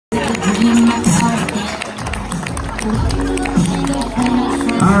All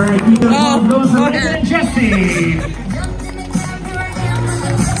right, keep it up. Goes for Nathan and Jesse.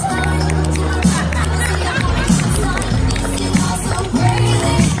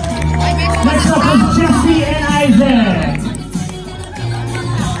 Next up is Jesse and Isaac.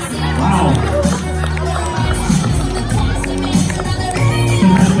 Wow.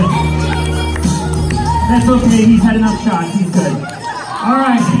 That's okay, he's had enough shots, he's good. All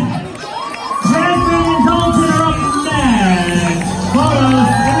right. Jasmine and Dalton are up next. Photos.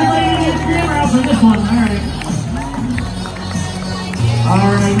 Everybody get your camera out for this one. All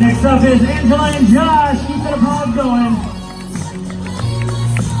right, next up is Angela and Josh. Keep the pause going.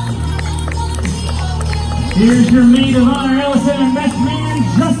 Here's your maid of honor, Allison, and best man,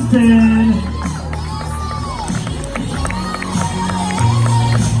 Justin.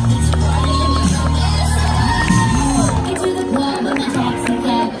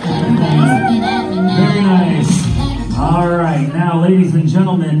 Very nice. All right, now, ladies and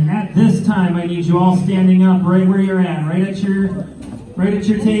gentlemen, at this time, I need you all standing up right where you're at, right at your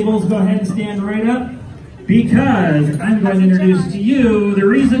tables. Go ahead and stand right up, because I'm going to introduce to you the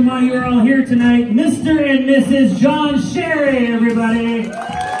reason why you're all here tonight, Mr. and Mrs. John Sherry, everybody.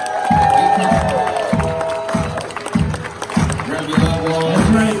 That's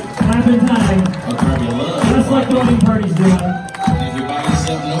right, clapping time. Just like the wedding party's doing. Everybody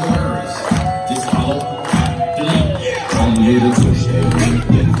said no worries. Just follow the lead. Only the push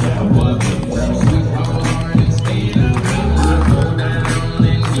and that was the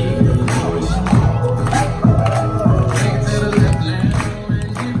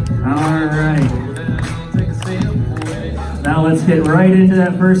Now let's get right into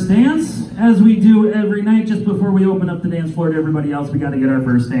that first dance. As we do every night, just before we open up the dance floor to everybody else, we got to get our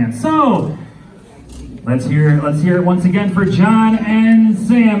first dance. So let's hear it once again for John and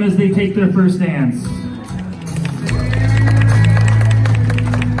Sam as they take their first dance.